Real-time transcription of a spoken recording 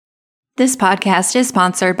This podcast is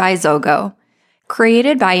sponsored by Zogo.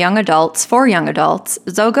 Created by young adults for young adults,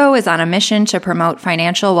 Zogo is on a mission to promote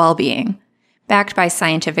financial well-being. Backed by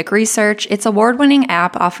scientific research, its award-winning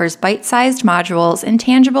app offers bite-sized modules and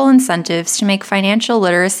tangible incentives to make financial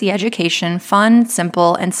literacy education fun,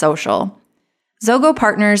 simple, and social. Zogo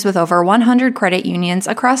partners with over 100 credit unions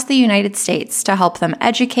across the United States to help them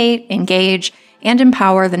educate, engage, and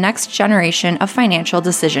empower the next generation of financial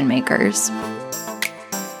decision makers.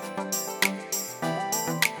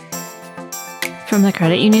 From the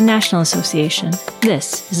Credit Union National Association,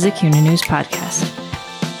 this is the CUNA News Podcast.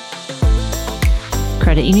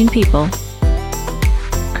 Credit union people,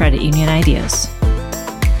 credit union ideas.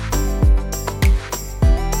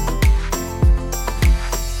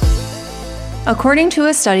 According to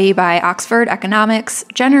a study by Oxford Economics,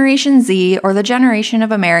 Generation Z, or the generation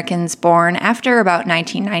of Americans born after about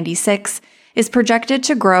 1996, is projected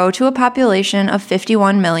to grow to a population of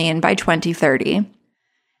 51 million by 2030.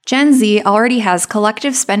 Gen Z already has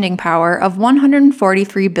collective spending power of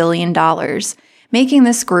 $143 billion, making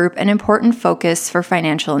this group an important focus for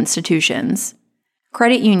financial institutions.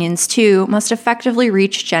 Credit unions, too, must effectively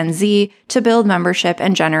reach Gen Z to build membership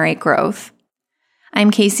and generate growth. I'm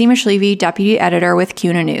Casey Mashlevi, Deputy Editor with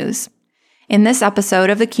CUNA News. In this episode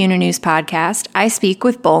of the CUNA News Podcast, I speak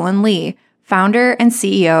with Bolin Lee, founder and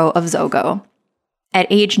CEO of Zogo. At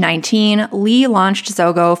age 19, Lee launched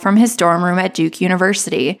Zogo from his dorm room at Duke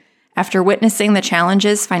University after witnessing the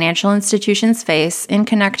challenges financial institutions face in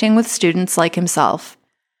connecting with students like himself.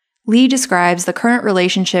 Lee describes the current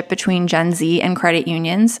relationship between Gen Z and credit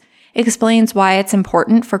unions, explains why it's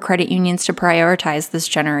important for credit unions to prioritize this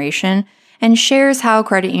generation, and shares how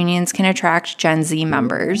credit unions can attract Gen Z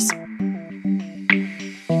members.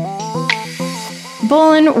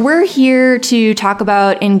 Bolin, we're here to talk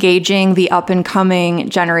about engaging the up-and-coming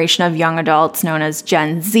generation of young adults known as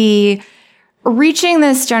Gen Z. Reaching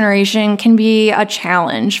this generation can be a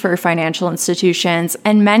challenge for financial institutions,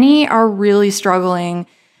 and many are really struggling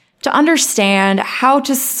to understand how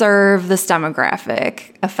to serve this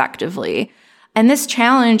demographic effectively. And this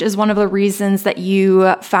challenge is one of the reasons that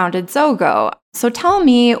you founded Zogo. So tell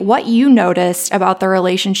me what you noticed about the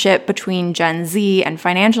relationship between Gen Z and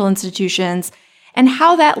financial institutions and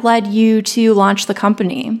how that led you to launch the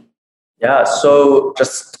company. Yeah, so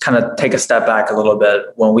just kind of take a step back a little bit.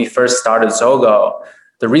 When we first started Zogo,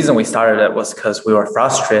 the reason we started it was because we were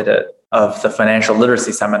frustrated of the financial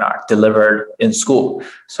literacy seminar delivered in school.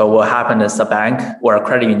 So what happened is a bank or a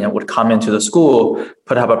credit union would come into the school,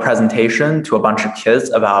 put up a presentation to a bunch of kids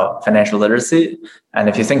about financial literacy. And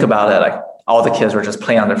if you think about it, like all the kids were just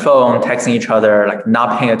playing on their phone, texting each other, like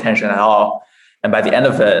not paying attention at all. And by the end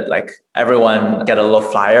of it, like everyone get a little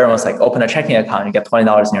flyer and was like, open a checking account, you get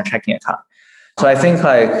 $20 in your checking account. So I think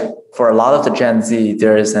like for a lot of the Gen Z,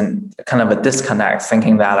 there is kind of a disconnect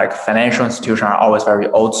thinking that like financial institutions are always very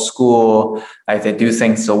old school, like they do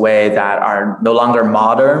things the way that are no longer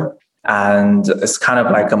modern. And it's kind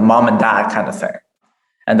of like a mom and dad kind of thing.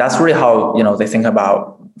 And that's really how, they think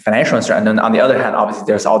about financial institutions. And then on the other hand, obviously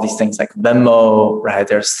there's all these things like Venmo, right?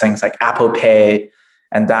 There's things like Apple Pay.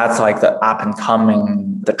 And that's like the up and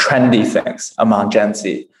coming, the trendy things among Gen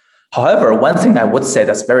Z. However, one thing I would say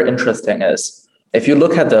that's very interesting is if you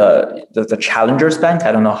look at the Challengers Bank,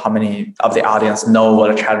 I don't know how many of the audience know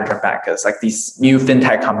what a Challenger Bank is, like these new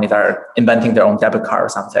fintech companies that are inventing their own debit card or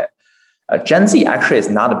something. Gen Z actually is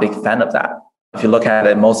not a big fan of that. If you look at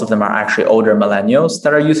it, most of them are actually older millennials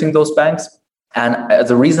that are using those banks. And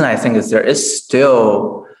the reason I think is there is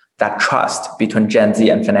still that trust between Gen Z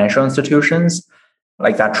and financial institutions.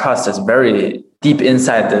 Like that trust is very deep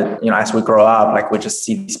inside as we grow up, like we just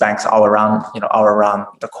see these banks all around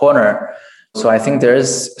the corner. So I think there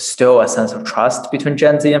is still a sense of trust between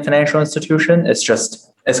Gen Z and financial institution. It's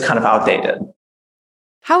kind of outdated.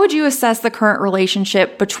 How would you assess the current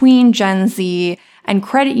relationship between Gen Z and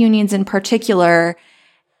credit unions in particular?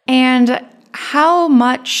 And how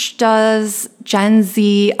much does Gen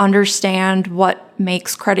Z understand what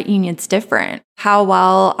makes credit unions different? How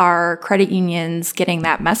well are credit unions getting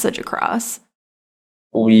that message across?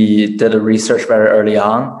 We did a research very early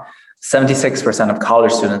on. 76% of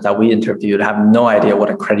college students that we interviewed have no idea what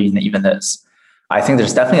a credit union even is. I think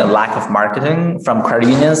there's definitely a lack of marketing from credit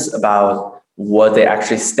unions about what they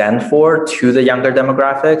actually stand for to the younger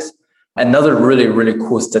demographics. Another really, really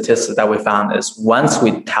cool statistic that we found is once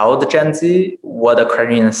we tell the Gen Z what a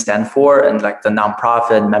credit union stands for and like the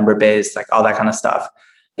nonprofit, member base, like all that kind of stuff,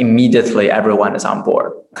 immediately everyone is on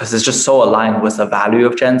board because it's just so aligned with the value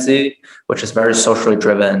of Gen Z, which is very socially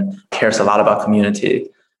driven, cares a lot about community.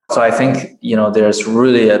 So I think, there's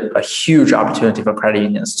really a huge opportunity for credit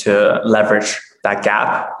unions to leverage that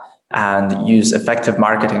gap and use effective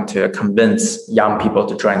marketing to convince young people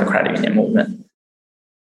to join the credit union movement.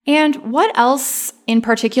 And what else in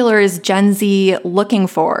particular is Gen Z looking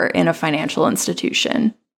for in a financial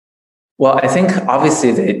institution? Well, I think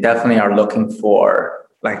obviously they definitely are looking for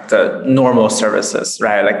like the normal services,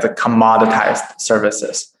 right? Like the commoditized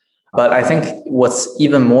services. But I think what's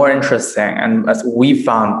even more interesting, and as we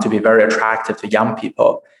found to be very attractive to young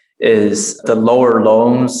people, is the lower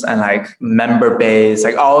loans and like member base,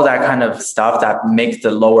 like all that kind of stuff that make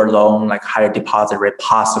the lower loan, like higher deposit rate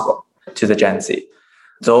possible to the Gen Z.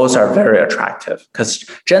 Those are very attractive because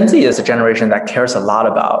Gen Z is a generation that cares a lot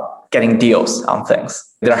about getting deals on things.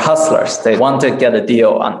 They're hustlers. They want to get a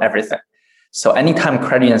deal on everything. So anytime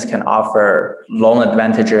credit unions can offer loan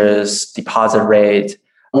advantages, deposit rate,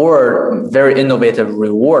 or very innovative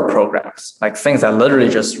reward programs, like things that literally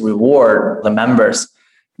just reward the members,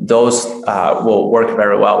 those will work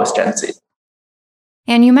very well with Gen Z.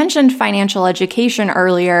 And you mentioned financial education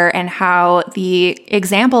earlier and how the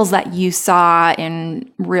examples that you saw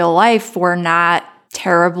in real life were not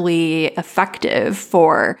terribly effective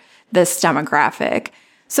for this demographic.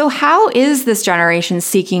 So how is this generation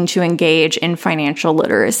seeking to engage in financial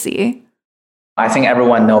literacy? I think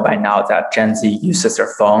everyone knows by now that Gen Z uses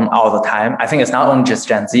their phone all the time. I think it's not only just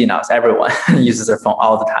Gen Z now, it's everyone uses their phone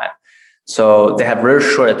all the time. So they have very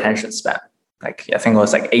short attention span. Like I think it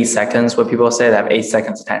was like 8 seconds, what people say, they have 8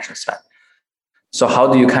 seconds attention span. So how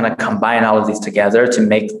do you kind of combine all of these together to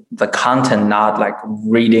make the content not like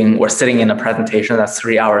reading or sitting in a presentation that's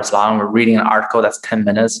 3 hours long or reading an article that's 10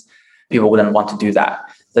 minutes? People wouldn't want to do that.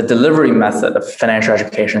 The delivery method of financial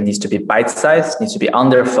education needs to be bite-sized, needs to be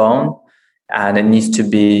on their phone, and it needs to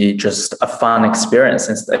be just a fun experience,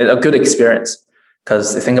 a good experience.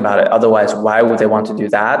 Because think about it, otherwise, why would they want to do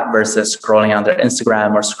that versus scrolling on their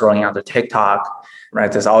Instagram or scrolling on their TikTok,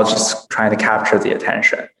 right? It's all just trying to capture the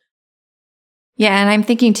attention. Yeah, and I'm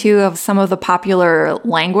thinking too of some of the popular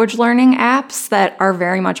language learning apps that are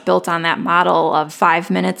very much built on that model of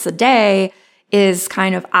 5 minutes a day is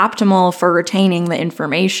kind of optimal for retaining the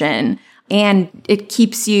information. And it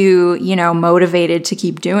keeps you, motivated to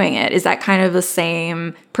keep doing it. Is that kind of the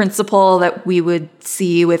same principle that we would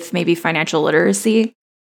see with maybe financial literacy?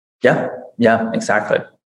 Yeah, exactly.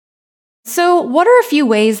 So what are a few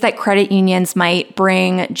ways that credit unions might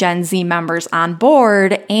bring Gen Z members on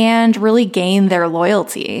board and really gain their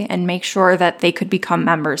loyalty and make sure that they could become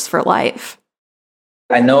members for life?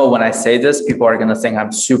 I know when I say this, people are going to think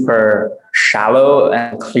I'm super shallow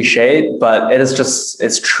and cliched, but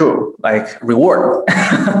it's true. Like reward.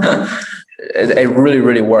 It really,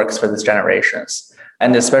 really works for these generations.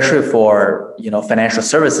 And especially for, financial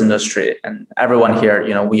service industry and everyone here,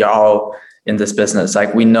 we are all in this business.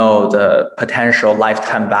 Like we know the potential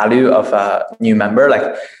lifetime value of a new member. Like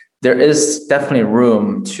there is definitely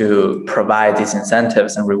room to provide these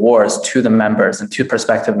incentives and rewards to the members and to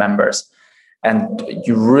prospective members. And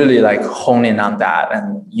you really like hone in on that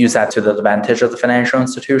and use that to the advantage of the financial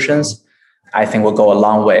institutions, I think will go a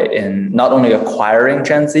long way in not only acquiring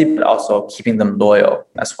Gen Z, but also keeping them loyal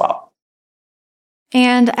as well.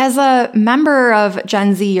 And as a member of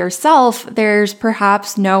Gen Z yourself, there's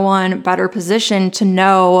perhaps no one better positioned to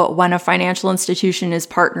know when a financial institution is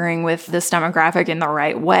partnering with this demographic in the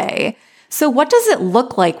right way. So what does it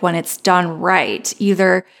look like when it's done right,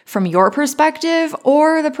 either from your perspective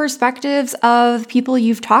or the perspectives of people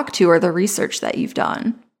you've talked to or the research that you've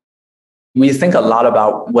done? We think a lot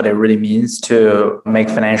about what it really means to make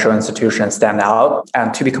financial institutions stand out.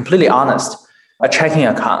 And to be completely honest, a checking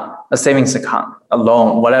account, a savings account, a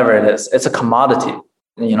loan, whatever it is, it's a commodity.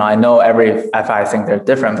 I know every FI think they're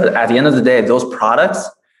different, but at the end of the day, those products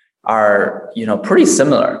are, pretty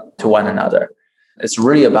similar to one another. It's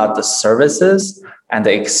really about the services and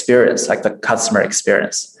the experience, like the customer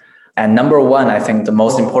experience. And number one, I think the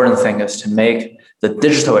most important thing is to make the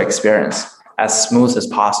digital experience as smooth as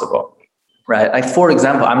possible, right? Like for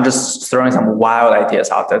example, I'm just throwing some wild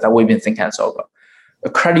ideas out there that we've been thinking at Zogo.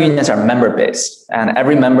 Credit unions are member-based and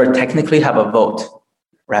every member technically have a vote,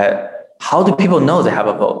 right? How do people know they have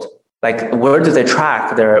a vote? Like where do they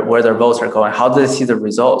track where their votes are going? How do they see the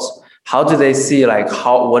results? How do they see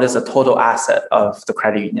what is the total asset of the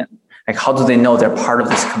credit union? Like how do they know they're part of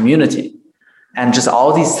this community? And just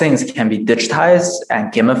all these things can be digitized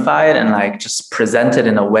and gamified and just presented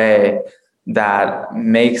in a way that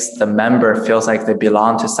makes the member feels like they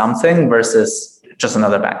belong to something versus just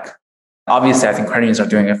another bank. Obviously, I think credit unions are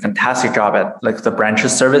doing a fantastic job at the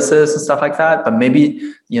branches services and stuff like that. But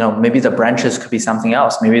maybe the branches could be something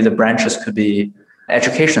else. Maybe the branches could be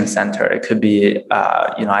education center. It could be,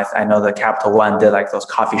 I know the Capital One did those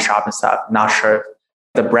coffee shop and stuff. Not sure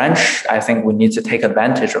The branch, I think we need to take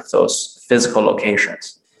advantage of those physical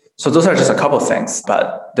locations. So those are just a couple of things,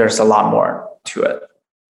 but there's a lot more to it.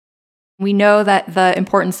 We know that the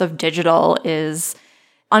importance of digital is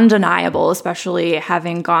undeniable, especially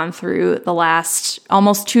having gone through the last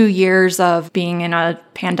almost 2 years of being in a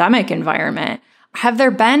pandemic environment. Have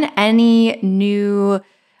there been any new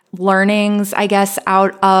learnings, I guess,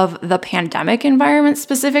 out of the pandemic environment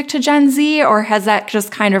specific to Gen Z, or has that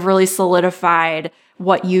just kind of really solidified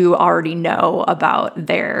what you already know about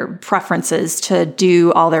their preferences to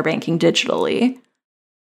do all their banking digitally?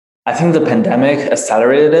 I think the pandemic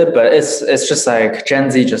accelerated it, but it's just like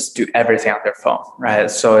Gen Z just do everything on their phone, right?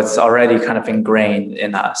 So it's already kind of ingrained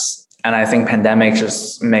in us. And I think pandemic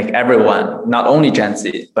just make everyone, not only Gen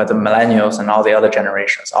Z, but the millennials and all the other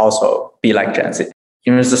generations also be like Gen Z.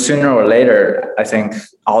 So sooner or later, I think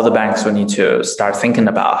all the banks will need to start thinking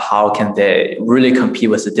about how can they really compete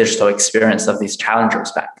with the digital experience of these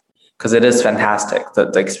challengers bank, because it is fantastic,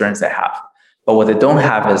 the experience they have. But what they don't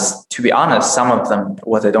have is, to be honest, some of them,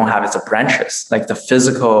 what they don't have is the branches, like the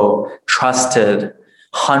physical, trusted,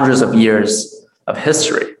 hundreds of years of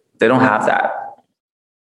history. They don't have that.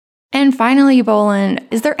 And finally, Bolan,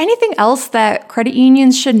 is there anything else that credit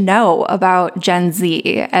unions should know about Gen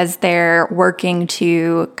Z as they're working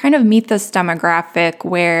to kind of meet this demographic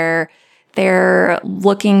where they're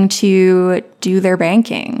looking to do their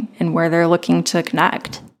banking and where they're looking to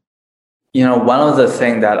connect? One of the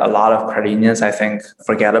things that a lot of credit unions, I think,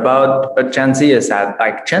 forget about Gen Z is that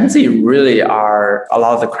like Gen Z really are, a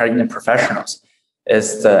lot of the credit union professionals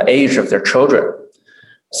is the age of their children.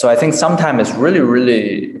 So I think sometimes it's really,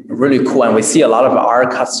 really, really cool. And we see a lot of our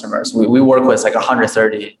customers, we work with like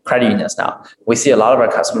 130 credit unions now. We see a lot of our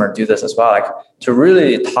customers do this as well, like to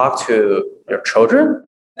really talk to your children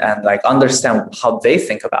and like understand how they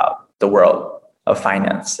think about the world of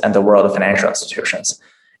finance and the world of financial institutions.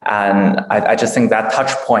 And I just think that touch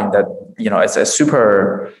point that, it's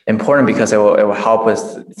super important because it will help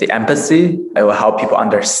with the empathy. It will help people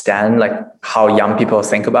understand like how young people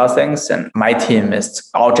think about things. And my team is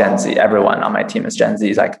all Gen Z. Everyone on my team is Gen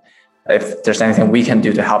Z. Like if there's anything we can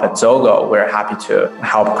do to help at Zogo, we're happy to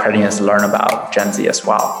help credit unions learn about Gen Z as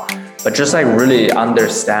well. But just like really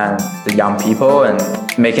understand the young people and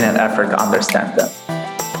making an effort to understand them.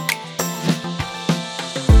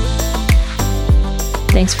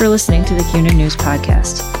 Thanks for listening to the CUNA News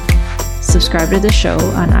Podcast. Subscribe to the show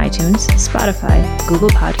on iTunes, Spotify, Google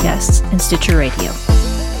Podcasts, and Stitcher Radio.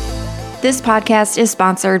 This podcast is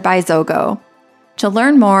sponsored by Zogo. To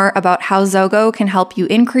learn more about how Zogo can help you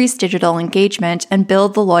increase digital engagement and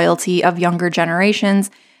build the loyalty of younger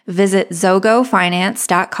generations, visit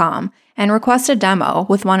zogofinance.com and request a demo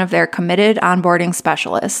with one of their committed onboarding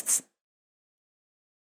specialists.